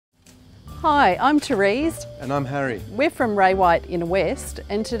Hi, I'm Therese. And I'm Harry. We're from Ray White Inner West,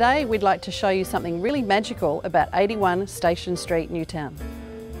 and today we'd like to show you something really magical about 81 Station Street, Newtown.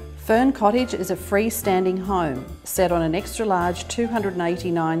 Fern Cottage is a freestanding home set on an extra large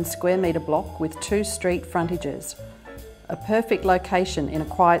 289 square metre block with 2 street frontages. A perfect location in a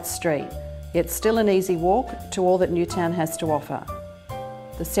quiet street, yet still an easy walk to all that Newtown has to offer.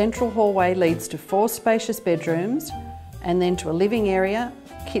 The central hallway leads to 4 spacious bedrooms and then to a living area,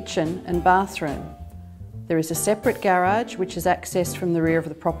 kitchen and bathroom. There is a separate garage which is accessed from the rear of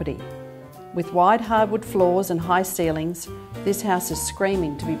the property. With wide hardwood floors and high ceilings, this house is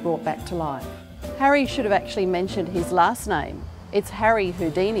screaming to be brought back to life. Harry should have actually mentioned his last name. It's Harry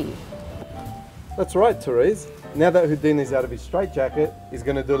Houdini. That's right, Therese. Now that Houdini's out of his straitjacket, he's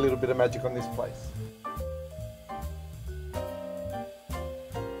going to do a little bit of magic on this place.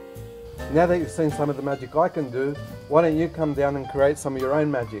 Now that you've seen some of the magic I can do, why don't you come down and create some of your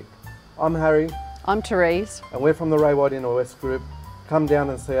own magic? I'm Harry. I'm Therese. And we're from the Ray White Inner West group. Come down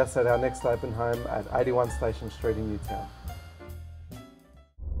and see us at our next open home at 81 Station Street in Newtown.